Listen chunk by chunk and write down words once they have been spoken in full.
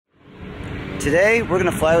Today, we're going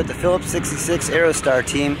to fly with the Phillips 66 Aerostar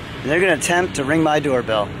team, and they're going to attempt to ring my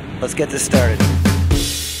doorbell. Let's get this started.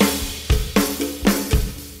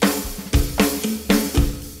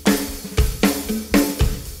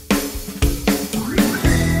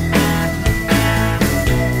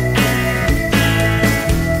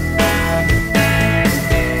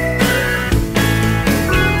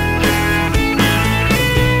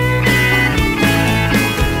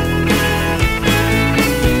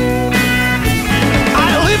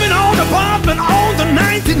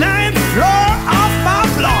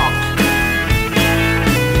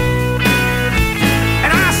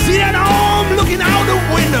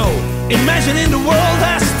 Imagining the world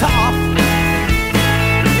has stopped.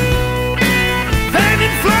 Then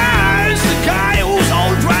it flies the guy who's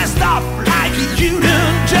all dressed up like a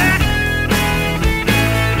Union Jack.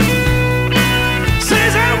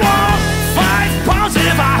 Says I want 5 pounds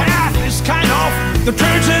if I have this kind of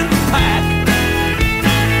detergent pack.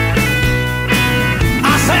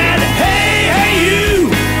 I said, hey, hey you,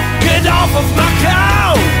 get off of my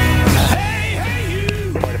cow. Hey, hey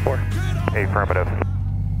you. Flight of 4. Affirmative.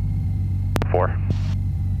 4.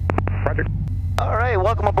 Roger. All right,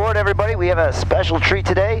 welcome aboard, everybody. We have a special treat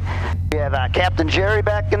today. We have Captain Jerry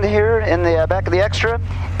back in here in the back of the extra,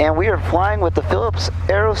 and we are flying with the Phillips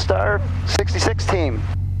Aerostar 66 team.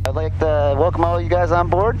 I'd like to welcome all you guys on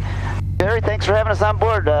board. Jerry, thanks for having us on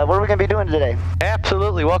board. What are we going to be doing today?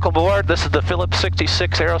 Absolutely. Welcome aboard. This is the Phillips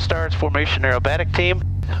 66 Aerostar's Formation Aerobatic Team,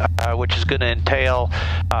 which is going to entail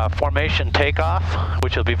formation takeoff,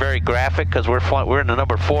 which will be very graphic because we're in the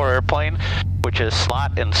number 4 airplane, which is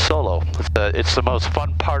slot and solo. It's the most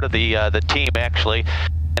fun part of the team, actually,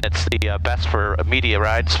 and it's the best for media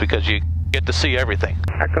rides because you get to see everything.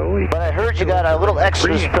 But I heard you got a little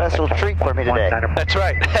extra special treat for me today. That's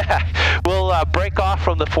right. We'll break off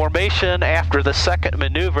from the formation after the second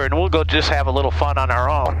maneuver, and we'll go just have a little fun on our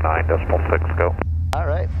own. 9.6, go. All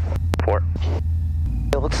right. 4.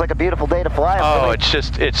 It looks like a beautiful day to fly. Oh,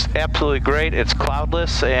 it's absolutely great. It's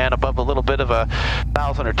cloudless, and above a little bit of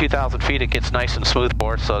 1,000 or 2,000 feet, it gets nice and smooth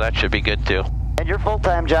for us, so that should be good too. And your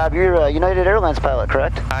full-time job, you're a United Airlines pilot,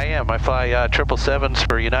 correct? I am. I fly 777s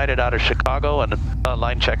for United out of Chicago and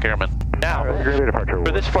line check airman. Now,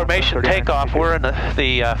 for this formation takeoff, we're in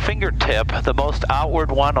the fingertip, the most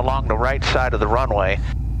outward one along the right side of the runway.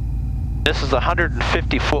 This is a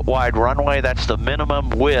 150-foot wide runway. That's the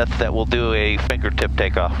minimum width that will do a fingertip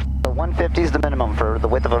takeoff. So 150 is the minimum for the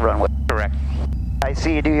width of a runway? Correct. I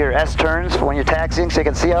see you do your S-turns when you're taxiing so you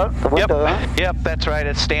can see out the window, Yep, huh? yep, that's right.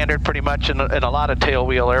 It's standard pretty much in a lot of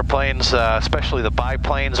tailwheel airplanes, especially the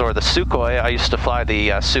biplanes or the Sukhoi. I used to fly the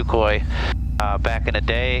Sukhoi back in the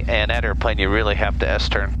day, and that airplane you really have to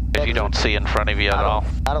S-turn because you don't see in front of you at all.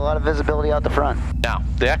 Not a lot of visibility out the front. No,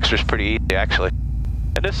 the extra's pretty easy, actually.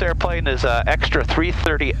 And this airplane is Extra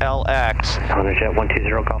 330LX. On the jet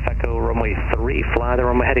 120 Golf Echo, runway 3, fly the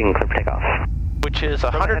runway heading, clear for takeoff. Which is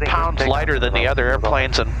 100 pounds lighter than the other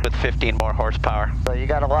airplanes and with 15 more horsepower. So you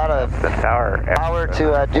got a lot of power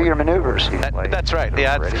to do your maneuvers. That's right,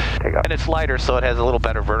 yeah. And it's lighter, so it has a little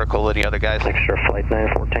better vertical than the other guys. Extra flight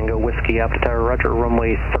 94 Tango Whiskey, Alpha Tower, Roger,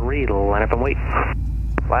 runway 3, line up and wait.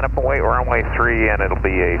 Line up and wait, runway 3, and it'll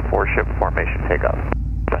be a 4-ship formation takeoff.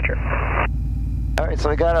 Roger. All right, so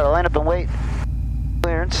we got our line up and wait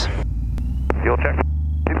clearance. Fuel check.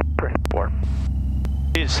 4.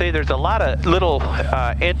 You see, there's a lot of little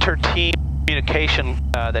inter-team communication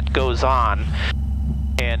that goes on,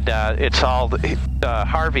 and it's all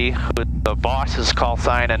Harvey, who the boss's call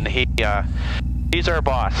sign, and he's our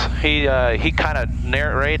boss. He kind of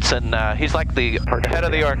narrates, and he's like the head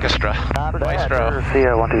of the orchestra. Maestro.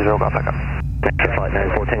 Sierra 120 Golf Echo. Extra flight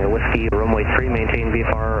 94 Tango Whiskey, runway 3, maintain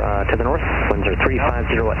VFR to the north. Winds are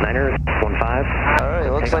 350 at Niner, 15. All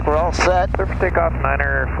right, looks like we're all set. Clear for takeoff,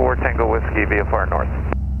 Niner 4 Tango Whiskey, VFR north.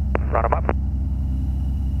 Run them up.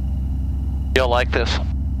 You'll like this.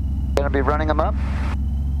 Gonna be running them up.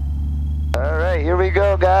 All right, here we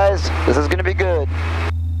go, guys. This is gonna be good.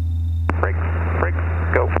 Brake,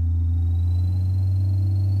 go.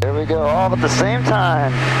 Here we go, all at the same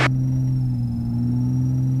time.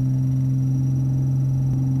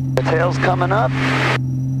 The tail's coming up.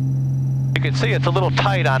 You can see it's a little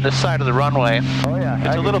tight on this side of the runway. Oh yeah.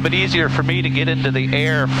 It's a little bit easier for me to get into the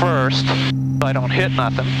air first so I don't hit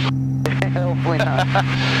nothing. Hopefully not.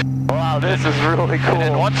 Wow, this is really cool. And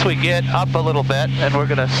then once we get up a little bit, and we're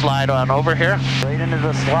going to slide on over here. Right into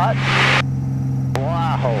the slot.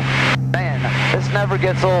 Wow. Man, this never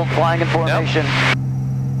gets old flying in formation.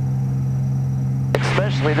 Nope.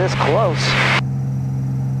 Especially this close.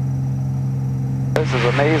 This is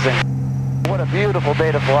amazing. What a beautiful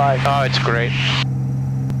day to fly. Oh, it's great.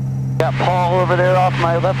 Got Paul over there off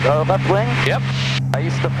my left wing. Yep. I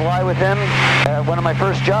used to fly with him at one of my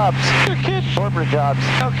first jobs. You're kidding. Corporate jobs.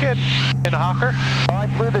 No kidding. In a Hawker? Well, I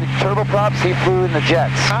flew the turboprops, he flew in the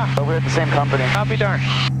jets. Ah. But we're at the same company. I'll be darned.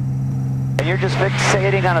 And you're just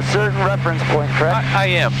fixating on a certain reference point, correct? I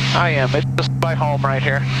am. It's just my home right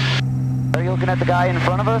here. Are you looking at the guy in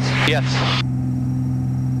front of us? Yes.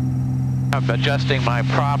 I'm adjusting my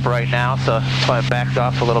prop right now, so that's why I backed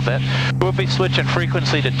off a little bit. We'll be switching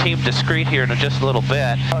frequency to Team Discrete here in just a little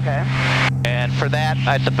bit. Okay. And for that,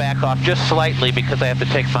 I have to back off just slightly because I have to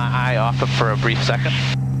take my eye off it for a brief second.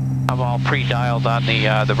 I'm all pre-dialed on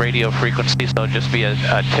the radio frequency, so it'll just be a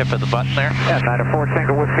tip of the button there. Yeah, 9-4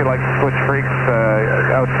 Tango Whiskey, like to switch freaks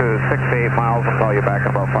out to 6 to 8 miles. I'll call you back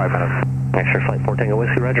in about 5 minutes. Make sure Flight 4 Tango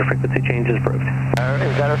Whiskey, roger, frequency change is approved. All right,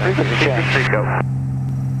 we got our frequency change. Go.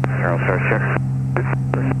 Aerostar check.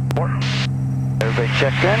 Everybody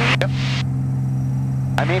checked in? Yep.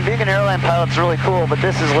 I mean, being an airline pilot's really cool, but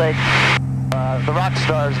this is like the rock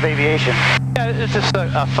stars of aviation. Yeah, it's just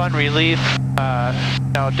a fun relief,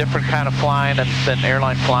 different kind of flying than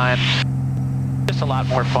airline flying. Just a lot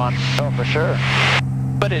more fun. Oh, for sure.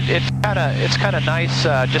 But it's kind of nice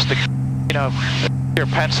just to, your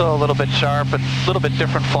pencil a little bit sharp and a little bit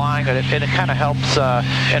different flying, and it kind of helps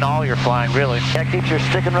in all your flying, really. That keeps your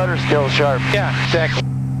stick and rudder skills sharp. Yeah, exactly.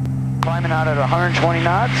 Climbing out at 120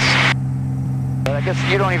 knots. But I guess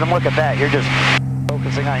you don't even look at that. You're just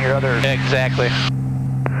focusing on your other... Exactly.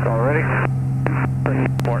 All ready?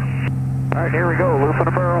 All right, here we go. Looping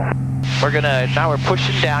a barrel. Now we're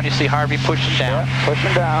pushing down. You see Harvey pushing down. Yeah,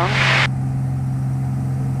 pushing down.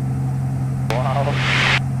 Wow.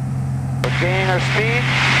 We're gaining our speed.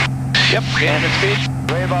 Yep, gaining the speed.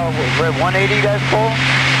 Right about, we're at 180 you guys pull?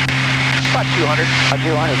 About 200. About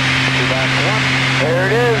 200. There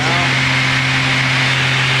it is.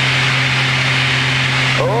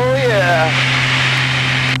 Oh yeah.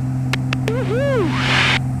 Woohoo!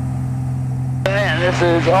 Man, this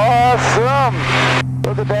is awesome.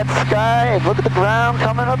 Look at that sky, look at the ground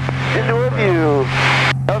coming up into a view.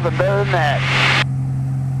 Nothing better than that.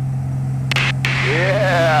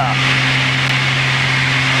 Yeah.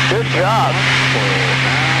 Good job.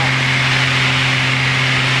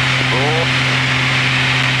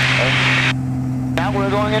 Now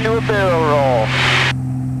we're going into a barrel roll.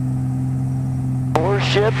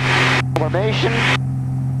 Four-ship formation.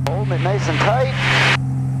 Holding it nice and tight.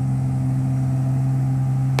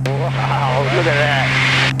 Wow, look at that.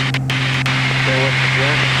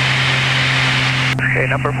 Okay,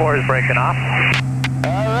 number 4 is breaking off.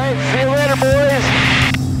 All right, see you later, boys.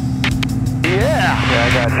 Yeah. Yeah, I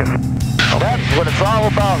got you. That's what it's all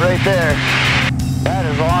about right there. That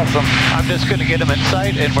is awesome. I'm just going to get him in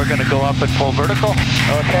sight, and we're going to go up and pull vertical.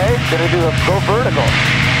 Okay, gonna do a go vertical.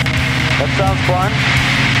 That sounds fun.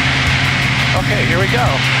 Okay, here we go.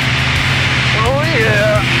 Oh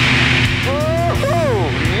yeah. Whoa,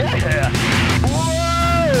 yeah.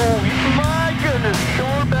 Whoa, my goodness,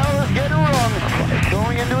 doorbell is getting rung.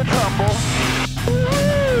 Going into a tumble.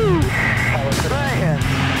 Woo! Man.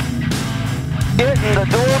 Getting the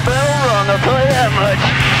doorbell rung, I'll tell you that much.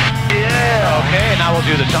 Yeah. Okay, now we'll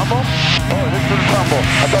do the tumble. Oh, this is the tumble.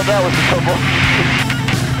 I thought that was the tumble.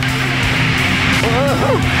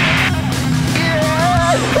 Woo-hoo.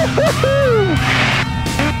 Yeah!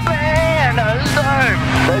 Man,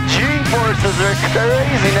 the G-forces are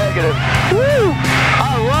crazy negative. Woo!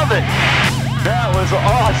 I love it. That was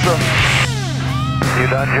awesome. You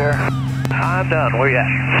done, Jer? I'm done. Where you at?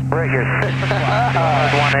 Right here.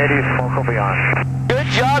 180, smoke will be on. Good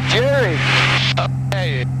job, Jerry.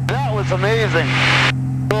 Okay. That was amazing.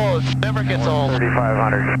 Oh, it never gets old.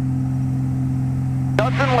 3,500.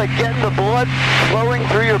 Nothing like getting the blood flowing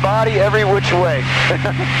through your body every which way.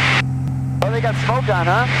 Oh, they got smoke on,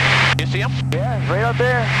 huh? You see him? Yeah, right out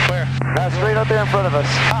there. Where? Straight out there in front of us.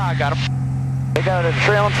 Ah, I got him. They got it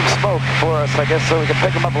trailing some smoke for us, I guess, so we can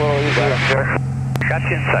pick them up a little easier. Sure. Got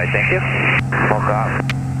you inside, thank you. Smoke off.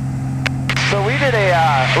 So we did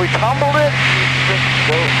we tumbled it.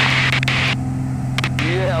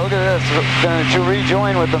 Yeah, look at this. We're going to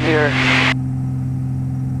rejoin with them here.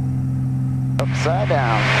 Upside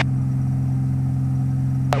down.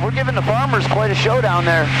 We're giving the farmers quite a show down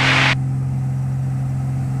there.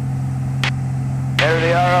 There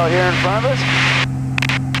they are out here in front of us.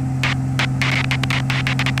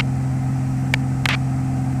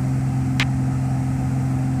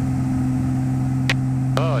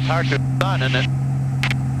 Oh, it's hard to run, isn't it?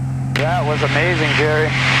 That was amazing, Jerry.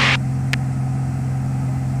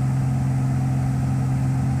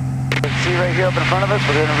 You can see right here up in front of us,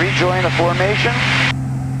 we're going to rejoin the formation.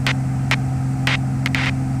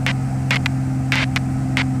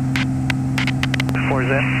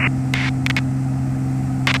 94's in.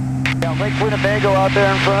 Got Lake Winnebago out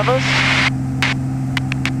there in front of us.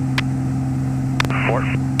 4.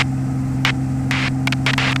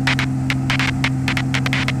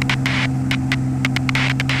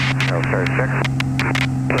 Aerostar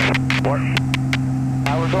 6. 4.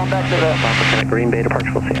 We're going back to the Green Bay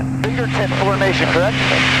departure, we'll see you. fingertip formation, correct?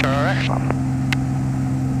 Correct.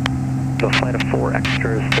 So a flight of 4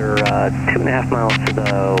 extras, they're 2.5 miles to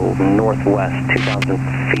the northwest, 2,000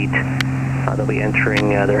 feet. They'll be entering,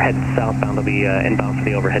 they're headed southbound, they'll be inbound for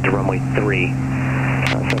the overhead to runway 3.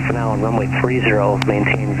 So for now on runway 30,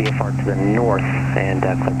 maintain VFR to the north and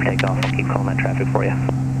clear for takeoff. I'll keep calling that traffic for you.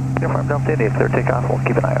 Uniform Delta India, clear takeoff, we'll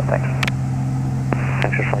keep an eye out, thanks.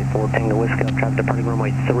 Extra flight 4, Tango Whiskey, traffic departing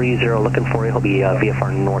runway 30, looking for you. He'll be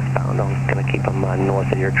VFR northbound. I'm going to keep him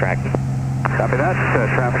north of your track. Copy that,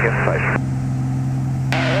 traffic in sight.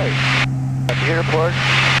 Alright. At the airport,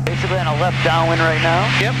 basically on a left downwind right now.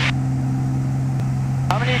 Yep.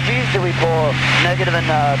 How many G's do we pull, negative and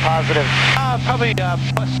positive? Probably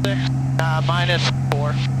 +6,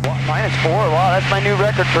 -4. -4, wow, that's my new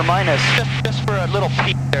record for minus. Just for a little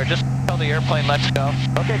peek there, just tell the airplane let's go.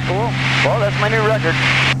 Okay, cool. Well, that's my new record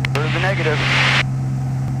for the negative.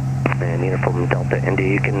 And uniform Delta India,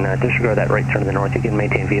 you can disregard that right turn to the north. You can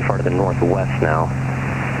maintain VFR to the northwest now.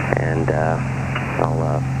 And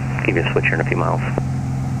I'll give you a switch here in a few miles.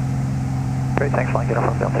 Great, thanks, Mike.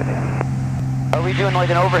 Uniform Delta India. Are we doing like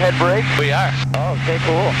an overhead brake? We are. Oh, okay,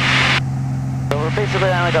 cool. So we're basically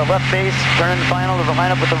on like a left base, turning the final to line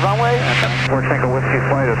up with the runway. 4 Tango Whiskey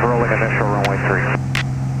flight is rolling initial runway 3.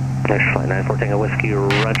 Next flight 94 Tango Whiskey,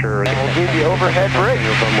 roger. And we'll do the overhead brake.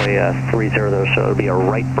 Runway 30 there, so it'll be a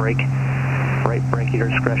right brake. Right brake at your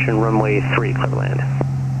discretion, runway 3, clear to land.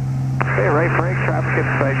 Okay, right brake, traffic in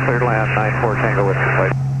sight, clear to land, 94 Tango Whiskey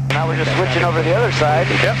flight. Now we're just switching over to the other side.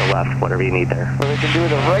 Yep. The left, whatever you need there. Where we can do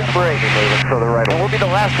the right brake. So the right And we'll be the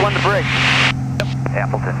last one to brake.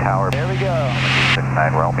 Appleton Tower. There we go.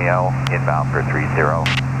 69 Romeo, inbound for 30.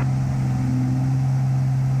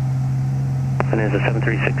 And there's a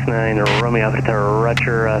 7369 Romeo Alpha Tower,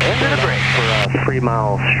 roger. Into the brake. For 3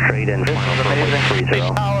 miles straight in. This is amazing.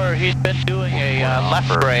 30. Power, he's been doing a left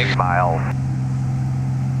brake. 3 miles.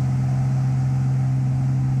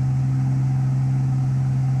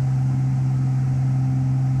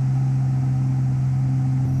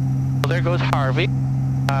 So there goes Harvey.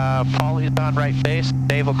 Paul, he's on right base.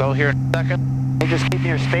 Dave will go here in a second. You're just keeping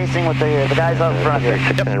your spacing with the guys out front here.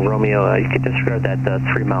 And Romeo, you can disregard that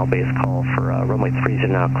 3 mile base call for runway 30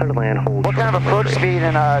 now. Clear to land, hold. What kind of approach speed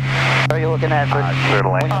and are you looking at for Clear to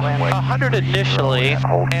land. when you land? 100 initially,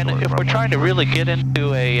 and if we're trying to really get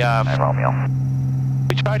into a, Romeo.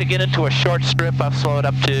 we try to get into a short strip, I'll slow it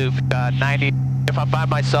up to 90. If I'm by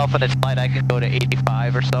myself and it's light, I can go to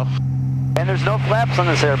 85 or so. And there's no flaps on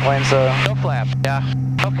this airplane, so... No flaps, yeah.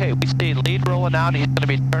 Okay, we see lead rolling out. He's going to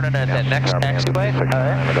be turning at that next taxiway.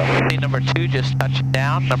 Alright. We see number 2 just touching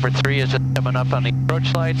down. Number 3 is just coming up on the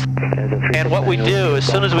approach lights. And what we do, as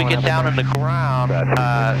soon as we get down in the ground,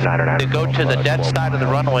 to go to the dead side of the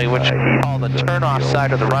runway, which we call the turn-off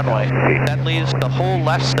side of the runway, that leaves the whole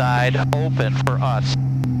left side open for us.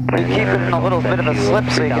 You keep it in a little bit of a slip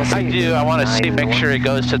so you can see. I do. I want to see, make sure it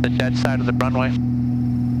goes to the dead side of the runway.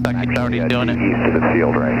 Like he's already doing it. East of the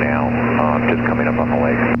field right now, just coming up on the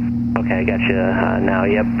lake. Okay, I got you now,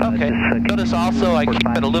 yep. Okay. Notice also I keep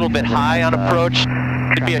it a little bit high on approach.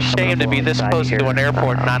 It'd be a shame to be this close to an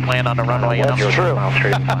airport and not land on the runway, you know? That's true. Mile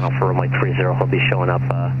straight and final for runway 30. He'll be showing up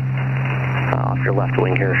off your left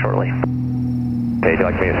wing here shortly. Hey, would you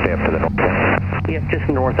like me to stay up to the north? Yep, just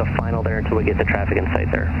north of final there until we get the traffic in sight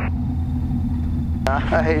there.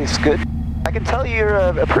 Nice, good. I can tell you're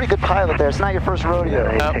a pretty good pilot there. It's not your first rodeo.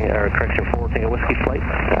 Correction 4, Tango Whiskey flight.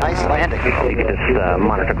 Nice landing. You can just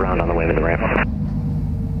monitor ground on the way to the ramp. A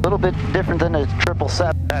little bit different than a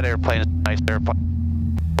 777. That airplane is a nice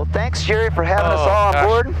airplane. Well, thanks, Jerry, for having us all on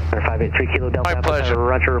board. 583 Kilo Delta. My pleasure.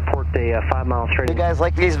 Roger, report a 5 mile straight. If you guys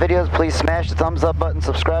like these videos, please smash the thumbs up button,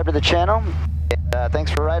 subscribe to the channel. And, thanks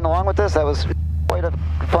for riding along with us. That was quite a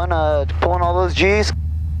fun pulling all those G's,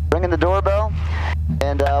 ringing the doorbell.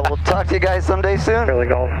 And we'll talk to you guys someday soon. Really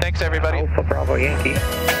golf. Thanks, everybody. Alpha Bravo Yankee.